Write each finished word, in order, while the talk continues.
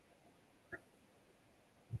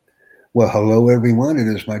Well, hello, everyone.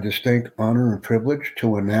 It is my distinct honor and privilege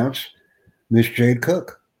to announce Miss Jade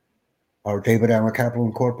Cook, our David Allen Capital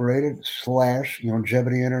Incorporated /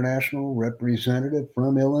 Longevity International representative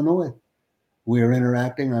from Illinois. We are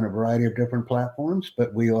interacting on a variety of different platforms,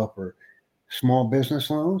 but we offer small business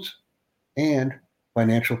loans and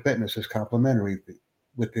financial fitness as complimentary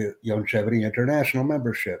with the Longevity International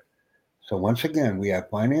membership. So, once again, we have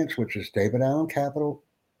finance, which is David Allen Capital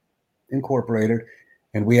Incorporated,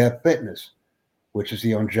 and we have fitness, which is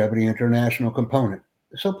the Longevity International component.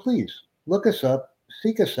 So please look us up,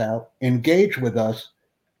 seek us out, engage with us,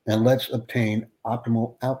 and let's obtain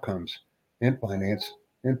optimal outcomes in finance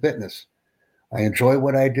and fitness. I enjoy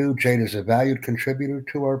what I do. Jade is a valued contributor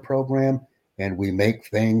to our program, and we make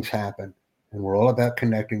things happen. And we're all about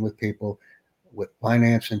connecting with people with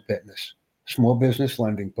finance and fitness. Small business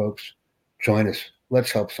lending, folks. Join us.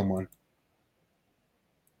 Let's help someone.